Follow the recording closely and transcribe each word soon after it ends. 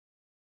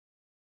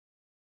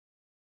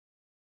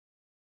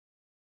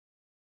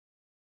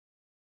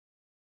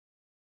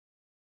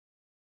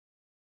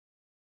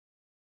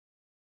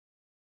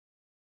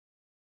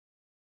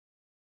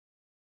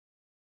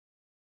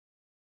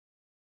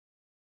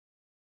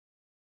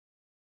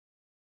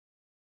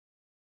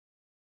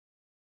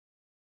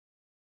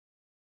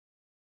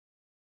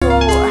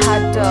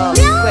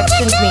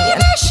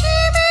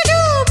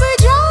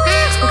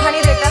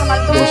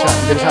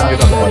Dilshad.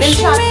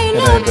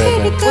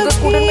 वो तो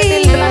scooter में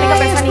तेल डलाने का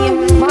पैसा नहीं है.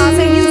 वहाँ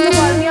से he used to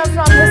call me up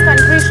from his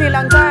country Sri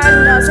Lanka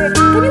and say,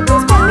 can you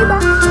please call me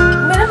back?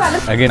 मेरा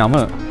balance. ඇගේ නම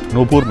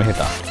නූපුර්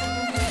මෙහෙතා.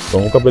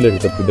 ප්‍රමුඛ පෙළේ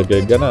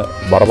විකල්පයක් ගැන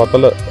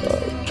බරපතල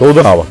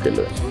චෝදනාවක් එල්ල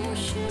වෙනවා.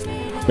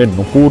 මේ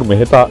නූපුර්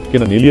මෙහෙතා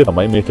කියන නිලිය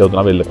තමයි මේ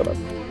චෝදනාව එල්ල කරන්නේ.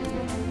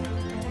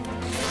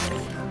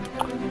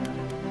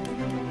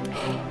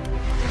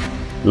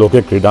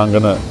 ලෝකේ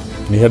ක්‍රීඩාංගන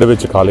නිහඬ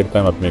වෙච්ච කාලයක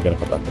තමයි අපි මේ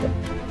ගැන කතා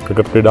කරන්නේ.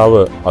 ක්‍රිකට් ක්‍රීඩාව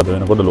අද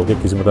වෙනකොට ලෝකේ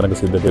කිසිම තැනක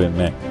සිද්ධ වෙන්නේ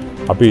නැහැ.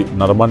 අපි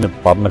නරඹන්නේ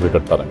පරණ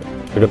ක්‍රිකට් තරඟ.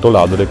 ක්‍රිකට් වල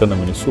ආදරය කරන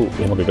මිනිස්සු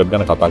එහෙම ක්‍රිකට්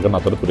ගැන කතා කරන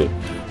අතරතුරේ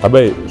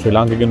හැබැයි ශ්‍රී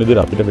ලාංකිකයන්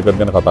විදිහට අපිට ක්‍රිකට්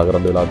ගැන කතා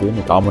කරන්න වෙලා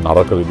තියෙන්නේ තාම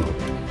නරක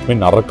විදිහට. මේ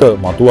නරක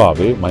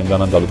මතුවාවේ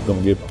මහින්දානන්ද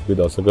අලුත්ගමගේ අපි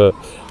දවසක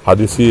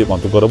හදිසියේ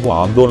මතු කරපු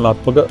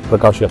ආందోලනාත්මක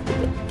ප්‍රකාශයක්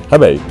තිබුණා.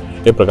 හැබැයි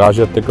ඒ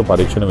ප්‍රකාශයත් එක්ක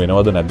පරීක්ෂණ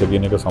වෙනවද නැද්ද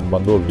කියන එක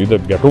සම්බන්ධව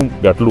විවිධ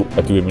ගැටලු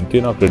ඇති වෙමින්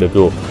තියෙනවා.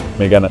 ක්‍රීඩකයෝ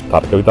මේ ගැන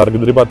තර්ක විතර්ක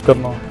ඉදිරිපත්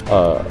කරනවා.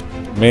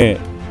 මේ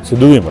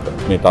සිදුවීමට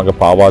මේ තරඟ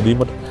පාවා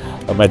දීමට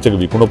මැච් එක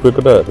විකුණුපු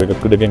එකට ක්‍රිකට්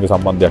ක්‍රීඩකයන්ගේ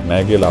සම්බන්ධයක්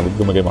නැහැ කියලා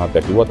අලුත්ගමගේ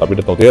මහත්තයා කිව්වත්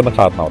අපිට තේරෙන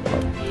කාරණාව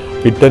තමයි.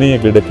 පිට්ටනියේ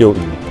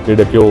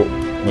ක්‍රීඩකයෝ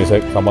මේ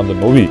සම්බන්ධ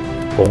නොවි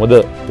කොහොමද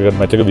ක්‍රිකට්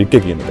මැච් එක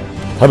වික්කේ කියන එක.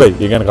 හැබැයි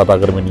ඒ ගැන කතා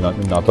කරමින්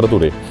ඉන්න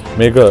අතරතුරේ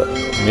මේක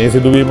මේ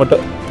සිදුවීමට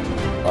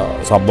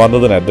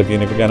සම්බන්ධද නැද්ද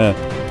කියන එක ගැන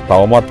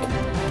තවමත්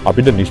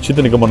අපිට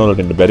නිශ්චිත නිගමන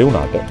වලට එන්න බැරි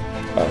වුණාට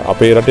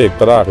අපේ රටේ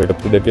එක්තරා ක්‍රිකට්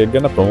ක්‍රීඩකයෙක්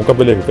ගැන ප්‍රමුඛ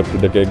පෙළේ ක්‍රිකට්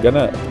ක්‍රීඩකයෙක් ගැන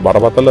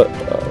බරපතල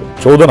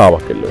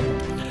චෝදනාවක් එල්ල වෙනවා.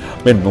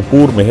 මේ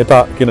නූපුර්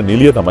මෙහෙතා කියන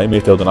නිලිය තමයි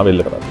මේ චෝදනාව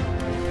එල්ල කරන්නේ.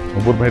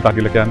 නූපුර් මෙහෙතා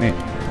කියලා කියන්නේ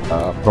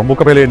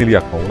ප්‍රමුඛ පෙළේ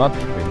නිලියක් වුණත්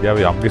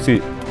ඉන්දියාවේ යම්කිසි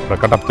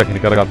ප්‍රකටත්වයක්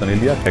හිමි කරගත්ත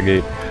නිලියක්. ඒගේ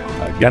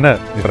ගැන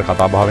විතර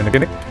කතා බහ වෙන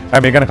කෙනෙක්.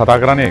 මේ ගැන කතා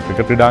කරන්නේ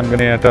ක්‍රිකට්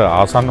ක්‍රීඩාංගණයට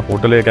ආසන්න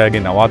හෝටලයක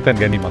ඇගේ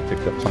නවාතැන් ගැනීමත්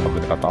එක්ක සම්බන්ධ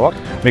වෙන කතාවක්.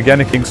 මේ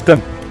කියන්නේ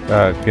කිංස්ටන්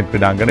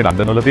ක්‍රීඩාංගණේ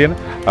ලන්ඩන් වල තියෙන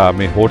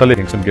මේ හෝටලේ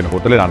කිංස්ටන් කියන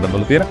හෝටලේ ලන්ඩන්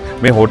වල තියෙන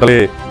මේ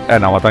හෝටලේ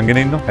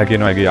නවතන්ගෙන ඉන්නවා. ඒ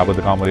කියනවා ඇගේ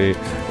ආබද කාමරේ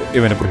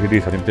ඒ වෙනකොට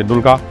හිටියේ සචින්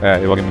තෙන්ඩුල්කර්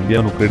ඒ වගේම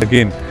ඉන්දියානු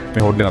ක්‍රීඩකයන්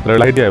මේ හෝටලේ නතර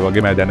වෙලා හිටියා. ඒ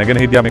වගේම දැනගෙන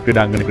හිටියා මේ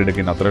ක්‍රීඩාංගණේ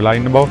ක්‍රීඩකයන් නතර වෙලා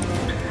ඉන්න බව.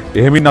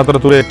 එහෙමින්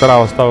අතරතුරේ එක්තරා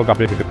අවස්ථාවක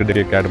අපේ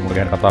ක්‍රීඩකයෙක් ඇයට මුණ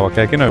ගැහෙන කතාවක්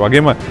කියනවා. ඒ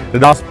වගේම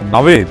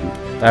 2009 දී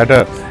ඇයට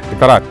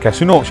එක්තරා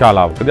කැසිනෝ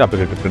ශාලාවකදී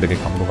අපේ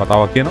ක්‍රීඩකයෙක් හම්බුන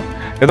කතාවක් කියනවා.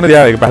 එතනදී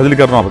ආ ඒක පැහැදිලි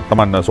කරනවා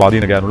තමන්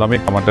ස්වාධීන ගෑනු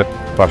ළමෙක් තමන්ට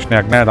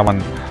ප්‍රශ්නයක් නැහැ. තමන්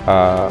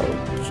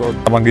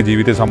තමන්ගේ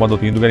ජීවිතය සම්බන්ධව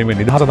තීන්දුව ගැනීමේ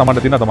නිදහස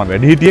තමන්ට තියෙනවා. තමන්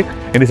වැඩිහිටියෙක්.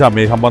 ඒ නිසා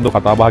මේ සම්බන්ධව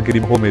කතා බහ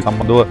කිරීම හෝ මේ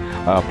සම්බන්ධව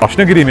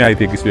ප්‍රශ්න කිරීමේ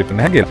අයිතිය කිසිවෙකුට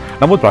නැහැ කියලා.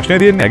 නමුත් ප්‍රශ්නේ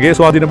තියෙන්නේ ඇගේ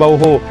ස්වාධීන බව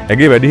හෝ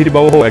ඇගේ වැඩිහිටි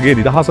බව හෝ ඇගේ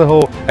නිදහස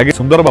හෝ ඇගේ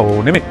සුන්දර බව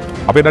හෝ නෙමෙයි.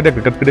 අපේ රටේ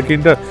ක්‍රිකට්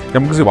ක්‍රීඩකයන්ට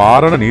යම්කිසි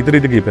වාරණ නීති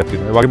රීති කිහිපයක්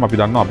තියෙනවා. ඒ වගේම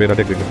අපි දන්නවා අපේ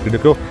රටේ ක්‍රිකට්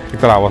ක්‍රීඩකයෝ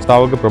එක්තරා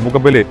අවස්ථාවක ප්‍රමුඛ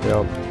පෙළේ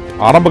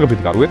ආරම්භක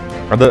පිටිකරුවෙක්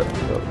අද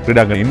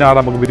ක්‍රීඩාංගණේ ඉන්න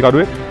ආරම්භක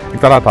පිටිකරුවෙක්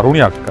එක්තරා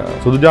තරුණියක්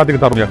සුදු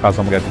ජාතික තරුණියක් හා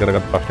සමග ඇති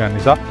කරගත් ප්‍රශ්නයන්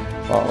නිසා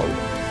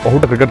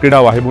ඔහුට ක්‍රිකට්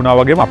ක්‍රීඩාව අහිමි වුණා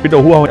වගේම අපිට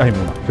ඔහු අහිමි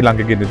වුණා. ශ්‍රී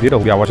ලාංකිකයන් විදියට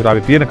ඔහුගේ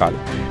අවශ්‍යතාවය තියෙන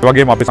කාලේ. ඒ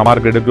වගේම අපි සමහර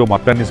ක්‍රීඩකයෝ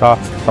මත්පැන් නිසා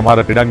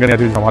සමහර ක්‍රීඩාංගණයේ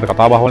ඇති සමහර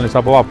කතාබහවල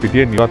නිසා පවා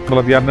පිටියෙන් ඉවත්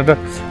කරලා තියන්නට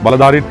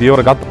බලධාරීන්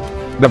පියවර ගත්තා.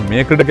 දැන්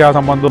මේ ක්‍රීඩකයා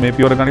සම්බන්ධව මේ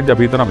පියවර ගනිද්දී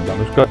අපි හිතනවා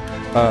ධනුෂ්ක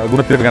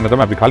ගුණතිලක ගැන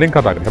තමයි අපි කලින්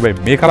කතා කරේ.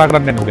 හැබැයි මේ කරා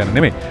කරන්නේ නැහැ ගැන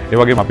නෙමෙයි. ඒ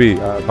වගේම අපි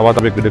තවත්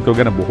අපේ ක්‍රීඩකයෝ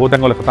ගැන බොහෝ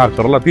තැන්වල කතා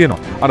කරලා තියෙනවා.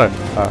 අර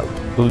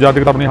සුදු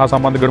ජාතික තරුණිය හා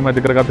සම්බන්ධ ගරුම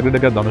ඇති කරගත්ත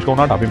ක්‍රීඩකයා ධනුෂ්ක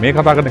වුණාට අපි මේ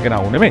කතා කරන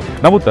කෙනා වුනේ නෙමෙයි.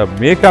 නමුත්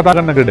මේ කතා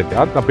කරන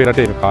ක්‍රීඩකයාත් අපේ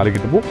රටේ කාලෙක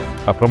හිටපු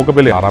ප්‍රමුඛ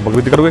පෙළේ ආරම්භක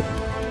විදිකරුවෙක්.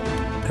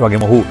 ඒ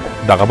වගේම ඔහු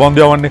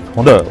දගබන්දියා වන්නේ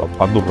හොඳ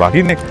පන්දු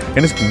රකින්නෙක්.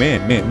 එනිසා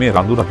මේ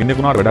රඳු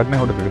රකින්නෙක් උනාට වැඩක්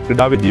නැහැ. හොඳ ක්‍රිකට්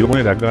ක්‍රීඩාවේ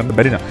ජීවගුණය රැක ගන්න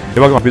බැරි නා. ඒ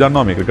වගේම අපි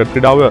දන්නවා මේ ක්‍රිකට්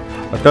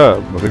ක්‍රීඩාවට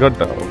ක්‍රිකට්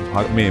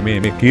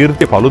මේ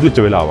කීර්තිය පළුදු වෙච්ච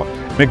වෙලාව.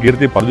 මේ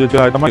කීර්තිය පළුදු වෙච්ච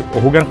වෙලාවේ තමයි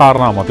ඔහු ගැන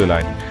කාරණා මත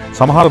වෙලා ඉන්නේ.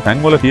 සමහර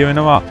තැන්වල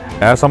කියවෙනවා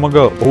ඈ සමග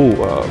ඔහු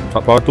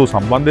පවතු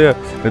සම්බන්ධය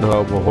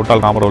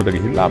හෝටල් කාමරවලට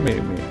ගිහිල්ලා මේ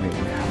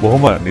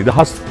බොහොම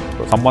නිදහස්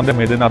සම්බන්ධය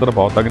මේ දෙන්න අතර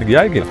පවත්වාගෙන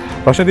ගියායි කියලා.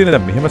 ප්‍රශ්න තියෙන්නේ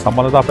දැන් මෙහෙම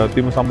සම්බන්ධතාව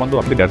පැවැත්වීම සම්බන්ධව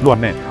අපිට ගැටලුවක්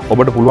නැහැ.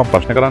 ඔබට පුළුවන්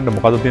ප්‍රශ්න කරන්න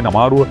මොකද තියෙන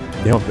අමාරුව?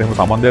 එහෙම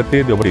සම්බන්ධයක්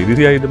තියෙද්දී ඔබට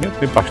ඉරිසියයිද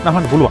මේ ප්‍රශ්න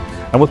අහන්න පුළුවන්.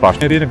 නමුත්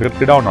ප්‍රශ්නේ තියෙන ක්‍රිකට්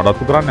ක්‍රීඩාව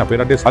නඩත්තු කරන්නේ අපේ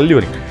රටේ සල්ලි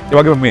වලින්. ඒ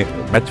වගේම මේ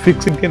මැච්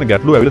ෆික්සින් කියන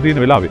ගැටලුව ඇවිල්ලා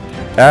තියෙන වෙලාවේ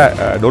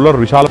ඩොලර්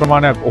විශාල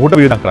ප්‍රමාණයක් ඔහුට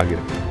වියදම් කරා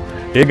කියලා.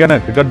 ඒ ගැන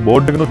ක්‍රිකට්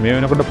බෝඩ් එකනොත් මේ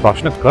වෙනකොට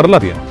ප්‍රශ්න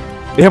කරලා තියෙනවා.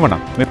 එහෙමනම්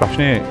මේ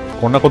ප්‍රශ්නේ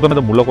කොන්න කොතනද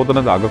මුල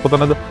කොතනද අග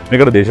කොතනද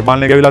මේකට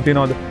දේශපාලනය ගවිලා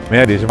තියෙනවද?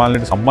 මේ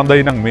දේශපාලනයට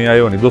සම්බන්ධයි නම් මේ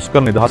අයව නිදොස්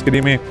කරන නිදහස්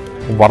කිරීමේ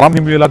වරම්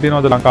හිමි වෙලා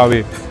තියෙනවද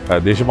ලංකාවේ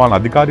දේශපාලන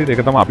අධිකාරියට?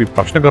 ඒක තමයි අපි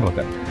ප්‍රශ්න කරන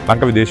තැන.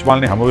 ලංකාවේ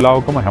දේශපාලනයේ හැම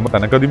වෙලාවකම හැම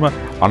තැනකදීම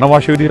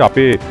අනවශ්‍ය විදිහට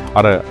අපේ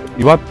අර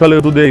ඉවත් කළ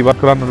යුතු දේ ඉවත්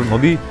කරන්න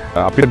නොදී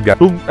අපිට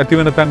ගැටුම් ඇති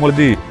වෙන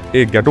තැන්වලදී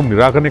ඒ ගැටුම්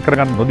නිරාකරණය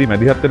කරගන්න නොදී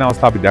මැදිහත් වෙන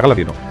අවස්ථා අපි දැකලා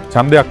තියෙනවා.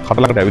 ඡන්දයක්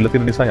හටලකට ඇවිල්ලා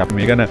තියෙන නිසා අපි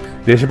මේ ගැන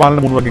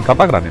දේශපාලන මුණුවකින්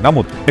කතා කරන්නේ.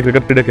 නමුත් මේ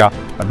ක්‍රිකට් ක්‍රීඩකයා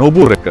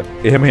නෝබුර් එක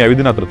එහෙම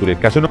ඇවිදින අතරතුරේ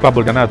කැසිනෝ ක්ලබ්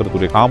වල යන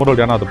අතරතුරේ කාමරවල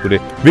යන අතරතුරේ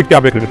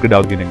වික්ටෝරියා ක්‍රිකට්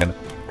ක්‍රීඩාව කියන ගැන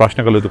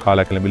ප්‍රශ්න කළ යුතු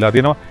කාලයක් ලැබිලා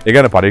තියෙනවා. ඒ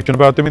ගැන පරීක්ෂණ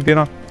පැවැත්වෙමින්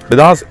තියෙනවා.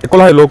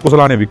 2011 ලෝක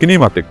කුසලානේ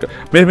විකිණීමත් එක්ක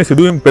මේ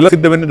සිදුවීම් පෙළ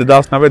සිද්ධ වෙන්නේ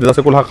 2009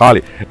 2011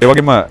 කාලේ. ඒ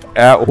වගේම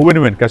ඔහු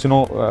වෙනුවෙන්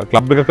කැසිනෝ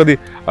ක්ලබ් එකකදී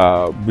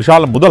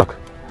විශාල මුදලක්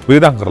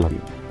වියදම් කරලා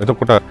තියෙනවා.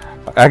 එතකොට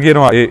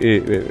කියනවා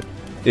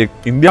ඒ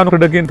ඉන්දියානු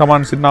ක්‍රීඩකයන්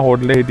තමන් සිටින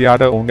හෝටලේ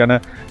හිටියාට ඔවුන් ගැන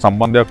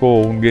සම්බන්ධයක් හෝ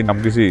ඔවුන්ගේ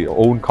යම්කිසි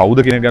ඔවුන්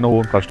කවුද කියන ගැන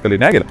ඔවුන් ප්‍රශ්න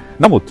කළේ නැහැ කියලා.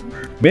 නමුත්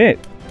මේ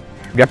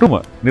ගැටුම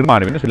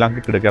නිර්මාණය වෙන්නේ ශ්‍රී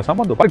ලාංකික ක්‍රීඩකයා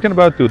සම්බන්ධව පරීක්ෂණ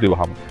පැවැත්විය යුතුයි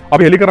වහම.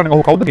 අපි හෙළි කරන්නේ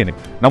ඔහු කවුද කියන එක.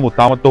 නමුත්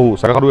තාමත් ඔහු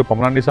සැකකරුවේ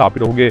පමණක් නිසා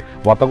අපිට ඔහුගේ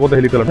වතගොත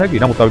හෙළි කළ නොහැකි.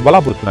 නමුත් අපි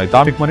බලාපොරොත්තු වෙනවා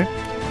ඊටාම ඉක්මනින්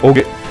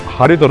ඔහුගේ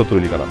හරිතොරතුරු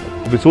හෙළි කරන්න.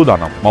 අපි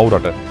සූදානම්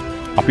මවුරට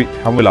අපි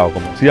හැම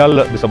වෙලාවකම සියල්ල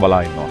දෙස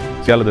බලා ඉන්නවා.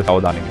 සියල්ල දෙස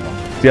අවධානයෙන් ඉන්නවා.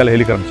 සියල්ල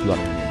හෙළි කරන්න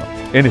සූදානම් ඉන්නවා.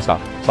 ඒ නිසා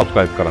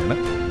subscribe කරන්න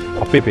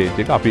අපේ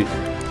page එක. අපි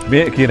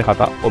මේ කියන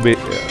කතා ඔබේ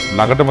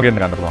ළඟටම ගෙන්න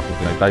ගන්න පුළුවන්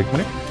කියලා ඉතා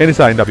ඉක්මනින්. ඒ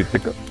නිසා ඉන්න අපිත්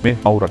එක්ක මේ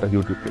මවුරට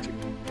YouTube page එක.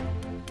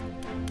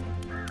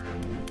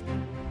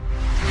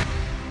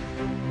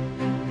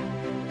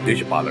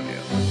 දේශපාලනය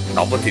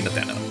නවතින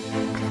තැන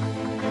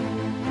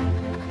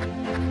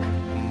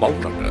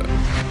මවුරට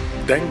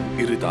දැන්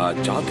ඉරිදා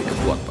ජාතික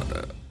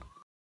පුවත්පත